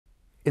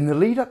In the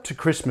lead up to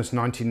Christmas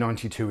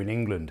 1992 in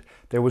England,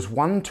 there was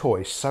one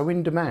toy so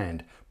in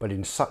demand but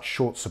in such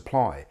short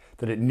supply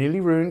that it nearly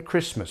ruined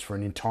Christmas for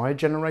an entire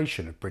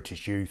generation of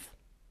British youth.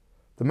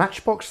 The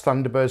Matchbox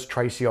Thunderbirds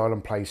Tracy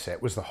Island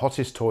playset was the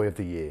hottest toy of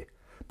the year,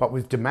 but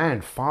with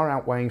demand far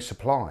outweighing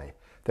supply,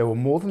 there were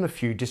more than a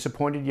few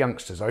disappointed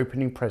youngsters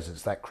opening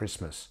presents that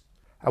Christmas.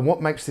 And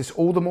what makes this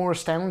all the more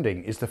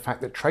astounding is the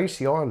fact that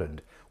Tracy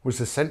Island was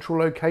the central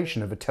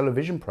location of a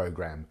television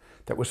programme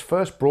that was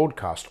first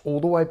broadcast all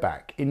the way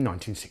back in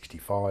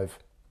 1965.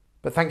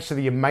 But thanks to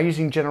the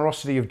amazing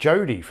generosity of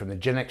Jodie from the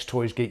Gen X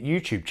Toys Geek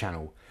YouTube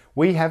channel,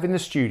 we have in the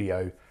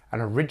studio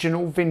an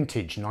original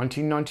vintage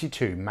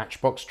 1992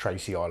 Matchbox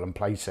Tracy Island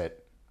playset.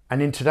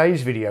 And in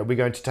today's video we're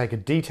going to take a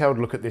detailed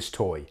look at this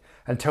toy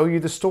and tell you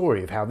the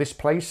story of how this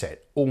playset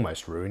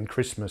almost ruined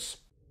Christmas.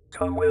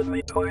 Come with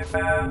me, toy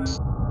fans!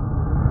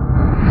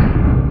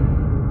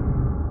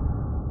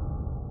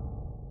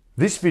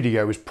 This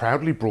video is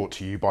proudly brought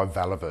to you by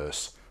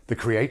Thunderbirds, the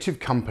creative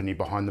company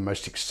behind the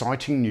most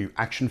exciting new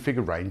action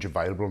figure range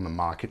available on the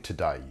market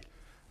today,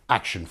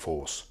 Action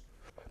Force.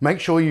 Make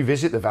sure you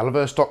visit the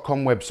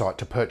Thunderbirds.com website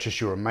to purchase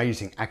your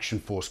amazing Action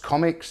Force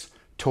comics,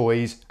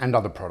 toys and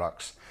other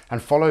products,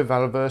 and follow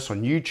Thunderbirds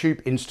on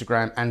YouTube,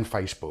 Instagram and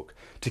Facebook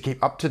to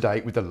keep up to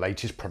date with the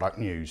latest product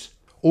news.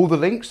 All the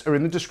links are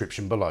in the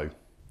description below.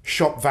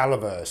 Shop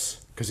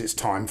Thunderbirds, because it's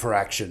time for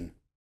action.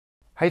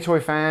 Hey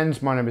toy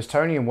fans, my name is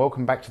Tony and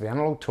welcome back to the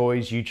Analog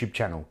Toys YouTube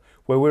channel,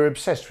 where we're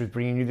obsessed with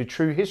bringing you the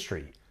true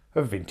history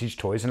of vintage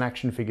toys and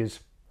action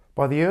figures.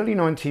 By the early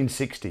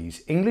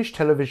 1960s, English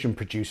television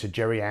producer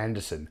Gerry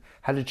Anderson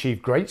had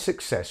achieved great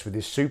success with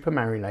his Super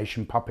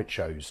Marination puppet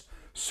shows,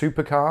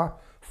 Supercar,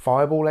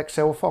 Fireball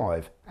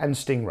XL5 and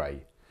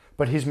Stingray,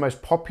 but his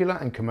most popular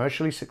and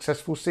commercially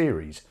successful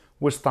series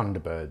was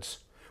Thunderbirds,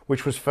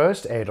 which was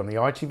first aired on the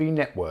ITV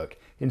network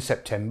in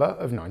September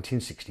of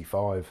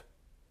 1965.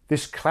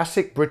 This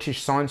classic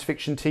British science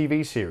fiction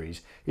TV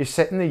series is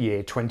set in the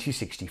year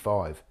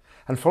 2065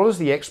 and follows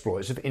the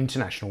exploits of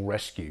International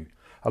Rescue,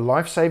 a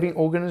life-saving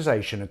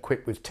organisation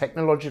equipped with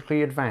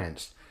technologically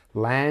advanced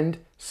land,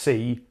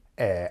 sea,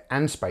 air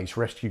and space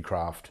rescue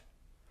craft.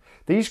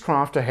 These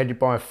craft are headed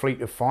by a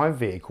fleet of 5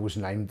 vehicles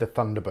named the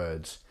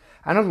Thunderbirds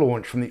and are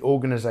launched from the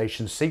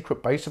organisation's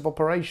secret base of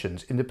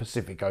operations in the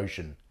Pacific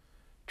Ocean,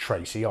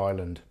 Tracy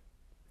Island.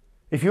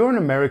 If you're an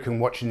American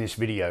watching this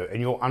video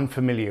and you're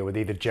unfamiliar with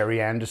either Gerry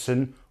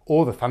Anderson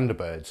or the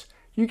Thunderbirds,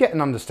 you get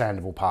an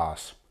understandable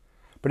pass.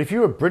 But if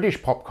you're a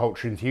British pop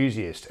culture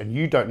enthusiast and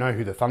you don't know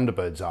who the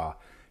Thunderbirds are,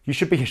 you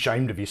should be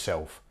ashamed of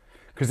yourself,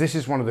 because this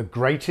is one of the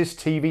greatest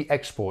TV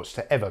exports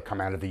to ever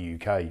come out of the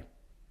UK.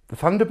 The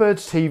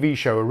Thunderbirds TV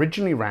show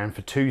originally ran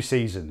for 2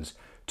 seasons,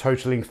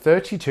 totaling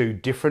 32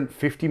 different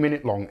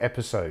 50-minute long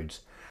episodes,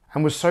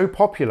 and was so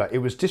popular it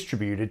was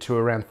distributed to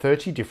around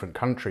 30 different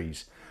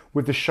countries,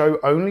 with the show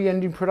only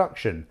ending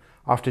production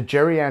after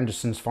Gerry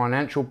Anderson's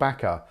financial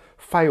backer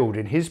failed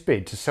in his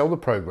bid to sell the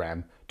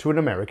programme to an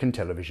American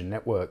television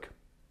network.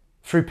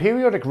 Through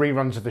periodic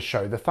reruns of the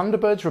show, the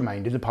Thunderbirds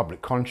remained in the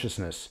public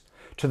consciousness,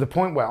 to the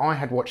point where I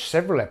had watched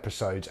several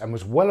episodes and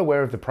was well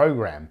aware of the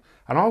programme,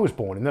 and I was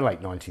born in the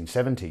late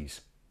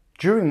 1970s.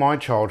 During my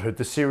childhood,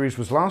 the series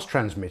was last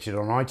transmitted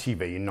on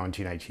ITV in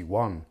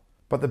 1981,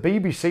 but the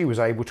BBC was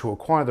able to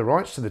acquire the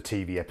rights to the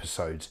TV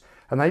episodes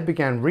and they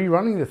began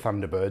rerunning the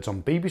Thunderbirds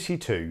on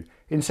BBC Two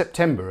in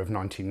September of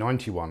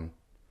 1991.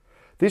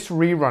 This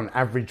rerun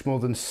averaged more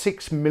than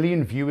 6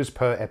 million viewers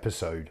per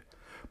episode,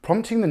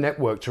 prompting the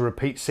network to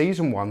repeat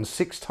Season 1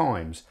 6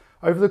 times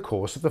over the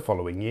course of the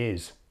following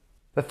years.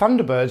 The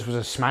Thunderbirds was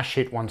a smash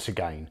hit once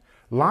again,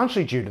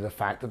 largely due to the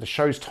fact that the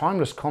show's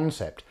timeless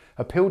concept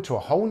appealed to a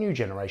whole new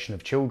generation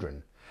of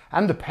children,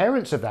 and the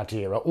parents of that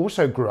era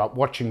also grew up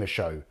watching the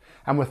show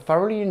and were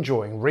thoroughly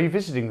enjoying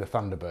revisiting the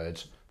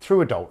Thunderbirds through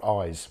adult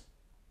eyes.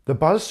 The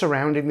buzz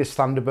surrounding this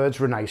Thunderbirds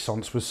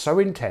renaissance was so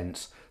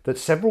intense that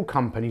several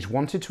companies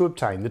wanted to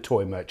obtain the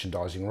toy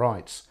merchandising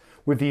rights,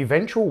 with the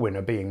eventual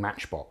winner being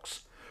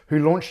Matchbox, who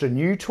launched a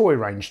new toy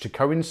range to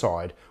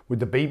coincide with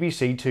the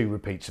BBC Two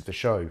repeats of the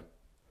show.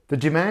 The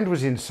demand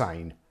was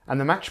insane, and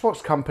the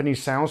Matchbox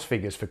company's sales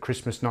figures for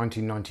Christmas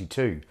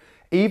 1992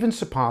 even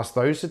surpassed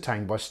those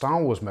attained by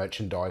Star Wars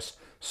merchandise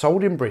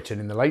sold in Britain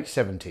in the late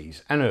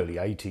 70s and early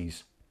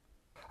 80s.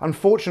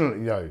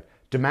 Unfortunately though,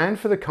 demand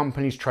for the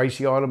company's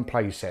Tracy Island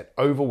playset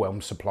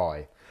overwhelmed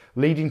supply,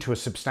 leading to a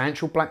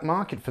substantial black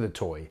market for the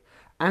toy,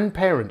 and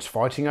parents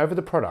fighting over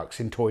the products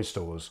in toy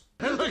stores.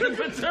 They're looking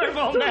for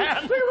Turbo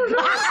Man! Hey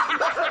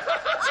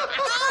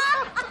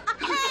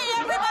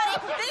everybody,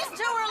 these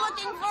two are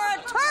looking for a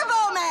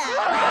Turbo Man!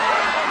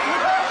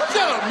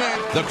 Shut up, man!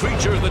 The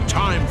creature that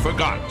time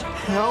forgot.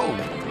 Help!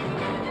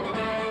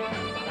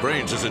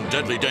 Brains is in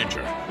deadly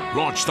danger.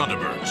 Launch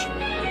Thunderbirds.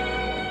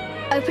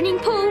 Opening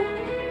pool.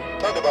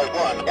 Thunderbird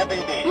 1,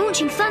 FAD.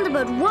 Launching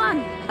Thunderbird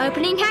 1.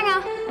 Opening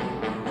hangar.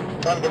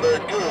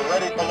 Thunderbird 2,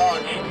 ready for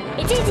launch.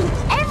 It's eating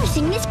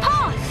everything in its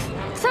path.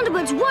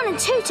 Thunderbirds 1 and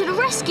 2 to the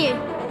rescue.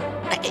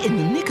 In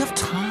the nick of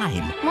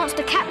time.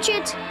 Monster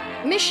captured.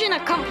 Mission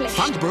accomplished.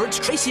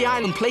 Thunderbirds Tracy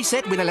Island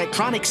playset with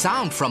electronic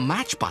sound from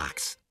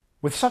Matchbox.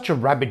 With such a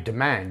rabid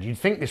demand, you'd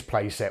think this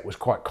playset was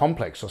quite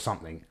complex or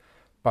something,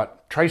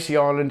 but Tracy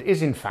Island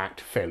is in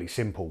fact fairly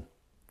simple.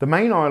 The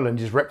main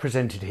island is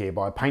represented here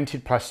by a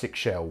painted plastic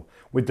shell,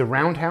 with the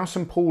roundhouse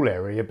and pool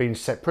area being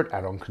separate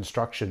add-on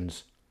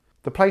constructions.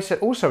 The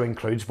playset also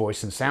includes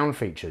voice and sound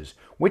features,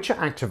 which are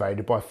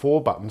activated by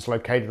 4 buttons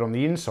located on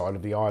the inside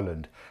of the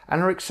island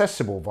and are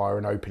accessible via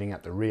an opening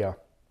at the rear.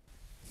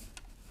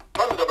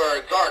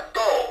 Thunderbirds are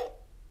go!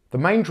 The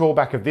main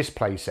drawback of this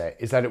playset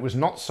is that it was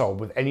not sold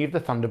with any of the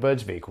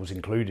Thunderbirds vehicles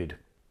included,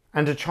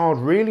 and a child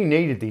really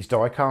needed these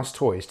die-cast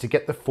toys to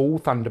get the full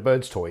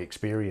Thunderbirds toy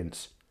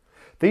experience.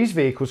 These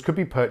vehicles could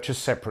be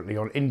purchased separately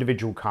on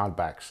individual card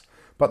backs,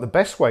 but the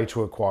best way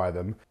to acquire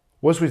them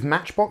was with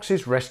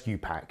Matchbox's Rescue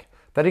Pack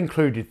that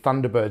included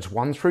Thunderbirds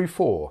 1 through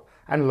 4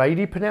 and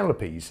Lady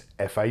Penelope's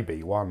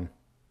FAB1.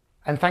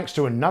 And thanks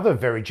to another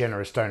very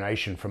generous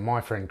donation from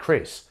my friend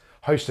Chris,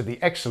 host of the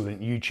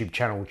excellent YouTube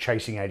channel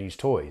Chasing 80s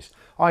Toys,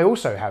 I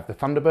also have the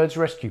Thunderbirds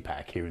Rescue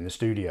Pack here in the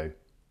studio.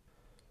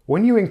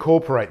 When you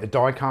incorporate the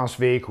die-cast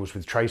vehicles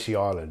with Tracy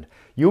Island,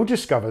 you'll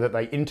discover that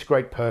they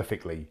integrate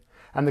perfectly,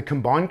 and the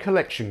combined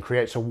collection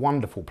creates a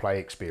wonderful play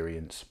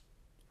experience.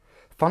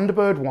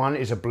 Thunderbird 1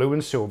 is a blue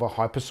and silver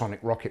hypersonic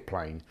rocket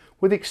plane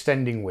with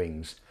extending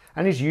wings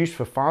and is used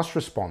for fast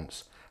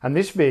response, and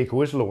this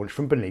vehicle is launched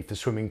from beneath the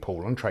swimming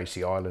pool on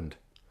Tracy Island.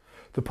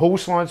 The pool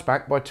slides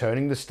back by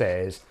turning the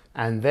stairs,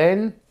 and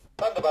then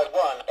Thunderbird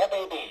 1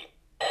 FAB.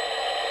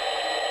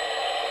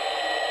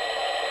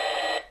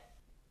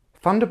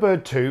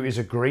 Thunderbird 2 is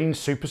a green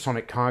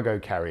supersonic cargo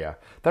carrier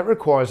that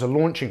requires a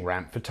launching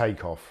ramp for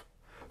takeoff.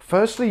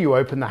 Firstly, you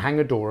open the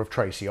hangar door of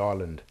Tracy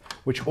Island,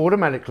 which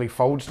automatically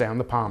folds down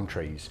the palm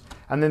trees,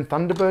 and then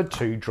Thunderbird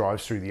 2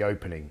 drives through the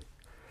opening.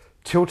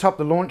 Tilt up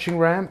the launching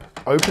ramp,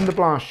 open the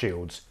blast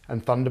shields,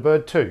 and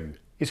Thunderbird 2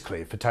 is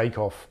cleared for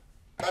takeoff.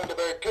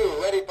 Thunderbird 2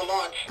 ready for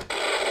launch.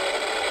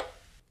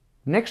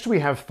 Next we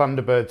have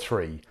Thunderbird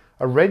 3,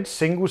 a red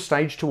single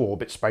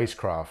stage-to-orbit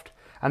spacecraft,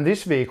 and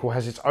this vehicle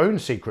has its own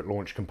secret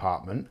launch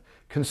compartment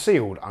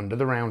concealed under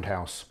the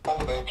roundhouse.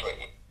 Thunderbird 3,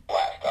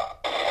 blast off.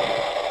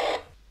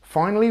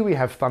 Finally, we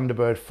have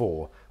Thunderbird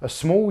 4, a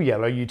small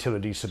yellow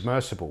utility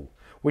submersible,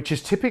 which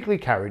is typically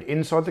carried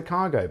inside the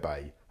cargo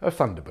bay of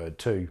Thunderbird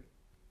 2.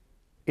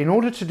 In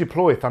order to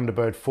deploy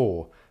Thunderbird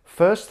 4,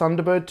 first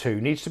Thunderbird 2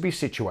 needs to be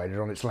situated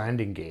on its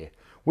landing gear,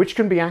 which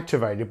can be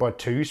activated by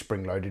 2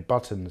 spring-loaded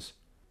buttons.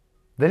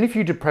 Then if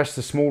you depress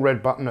the small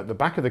red button at the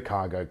back of the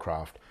cargo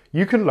craft,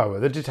 you can lower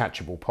the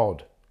detachable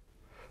pod.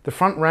 The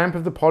front ramp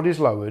of the pod is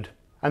lowered,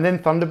 and then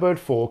Thunderbird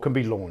 4 can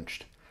be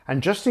launched.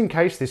 And just in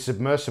case this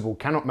submersible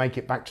cannot make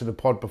it back to the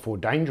pod before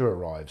danger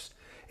arrives,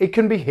 it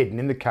can be hidden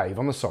in the cave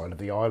on the side of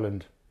the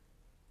island.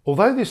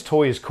 Although this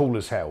toy is cool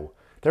as hell,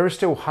 there are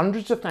still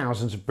hundreds of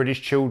thousands of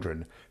British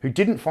children who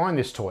didn't find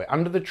this toy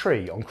under the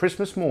tree on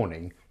Christmas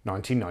morning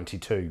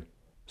 1992.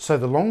 So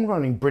the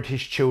long-running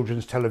British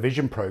children's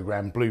television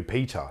programme Blue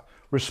Peter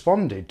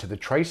responded to the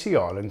Tracy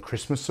Island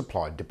Christmas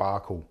supply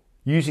debacle.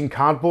 Using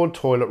cardboard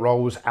toilet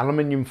rolls,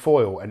 aluminium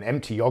foil and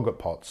empty yoghurt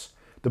pots,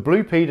 the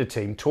Blue Peter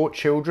team taught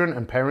children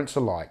and parents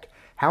alike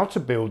how to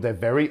build their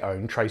very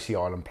own Tracy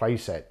Island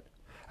playset.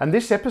 And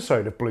this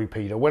episode of Blue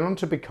Peter went on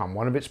to become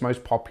one of its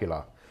most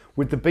popular,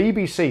 with the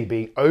BBC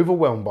being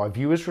overwhelmed by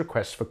viewers'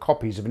 requests for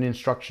copies of an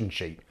instruction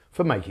sheet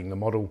for making the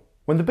model.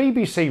 When the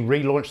BBC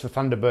relaunched the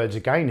Thunderbirds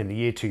again in the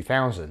year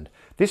 2000,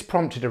 this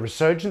prompted a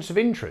resurgence of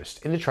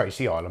interest in the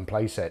Tracy Island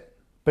playset.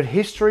 But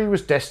history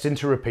was destined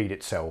to repeat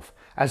itself,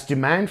 as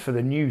demand for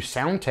the new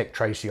Soundtech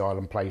Tracy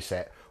Island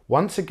playset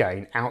once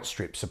again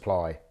outstripped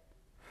supply.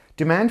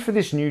 Demand for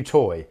this new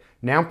toy,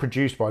 now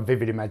produced by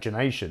Vivid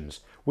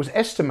Imaginations, was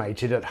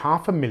estimated at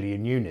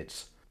 500,000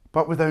 units.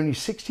 But with only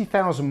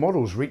 60,000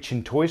 models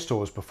reaching toy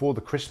stores before the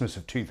Christmas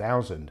of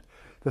 2000,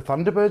 the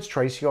Thunderbirds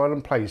Tracy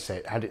Island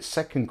playset had its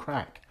second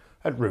crack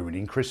at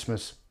ruining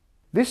Christmas.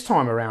 This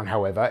time around,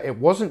 however, it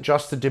wasn't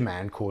just the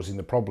demand causing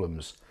the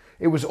problems.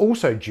 It was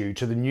also due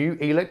to the new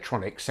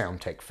electronic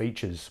Soundtech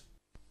features.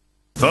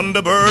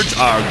 Thunderbirds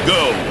are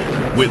go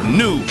with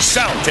new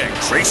Soundtech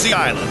Tracy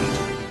Island.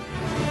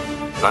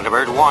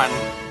 Thunderbird 1,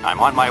 I'm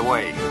on my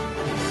way.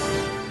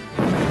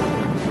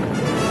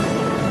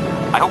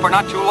 I hope we're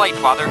not too late,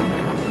 Father.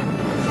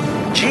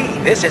 Gee,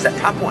 this is a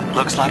tough one.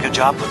 Looks like a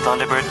job for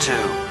Thunderbird 2.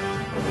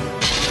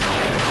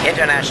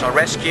 International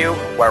rescue,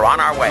 we're on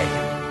our way.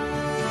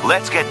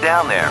 Let's get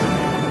down there.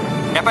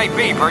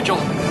 FAB, Virgil.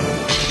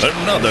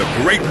 Another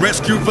great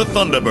rescue for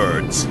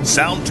Thunderbirds,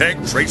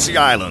 Soundtech Tracy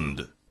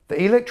Island.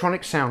 The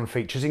electronic sound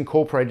features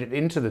incorporated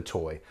into the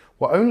toy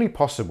were only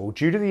possible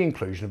due to the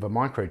inclusion of a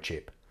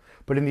microchip.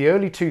 But in the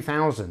early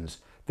 2000s,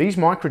 these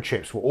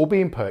microchips were all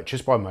being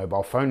purchased by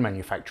mobile phone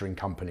manufacturing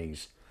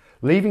companies,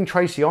 leaving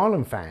Tracy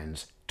Island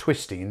fans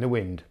twisting in the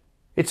wind.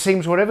 It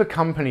seems whatever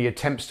company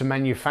attempts to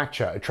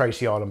manufacture a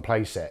Tracy Island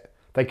playset,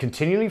 they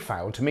continually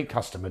fail to meet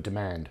customer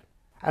demand.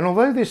 And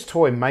although this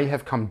toy may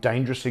have come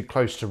dangerously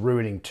close to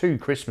ruining 2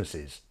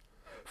 Christmases,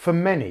 for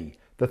many,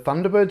 the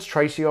Thunderbirds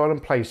Tracy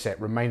Island playset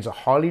remains a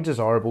highly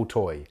desirable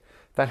toy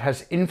that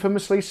has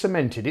infamously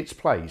cemented its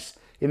place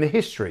in the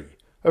history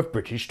of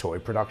British toy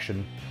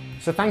production.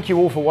 So thank you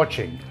all for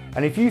watching,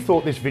 and if you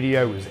thought this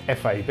video was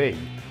FAB,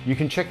 you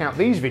can check out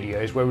these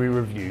videos where we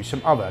review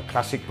some other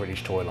classic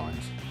British toy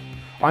lines.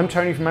 I'm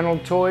Tony from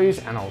Analog Toys,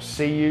 and I'll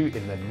see you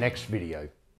in the next video.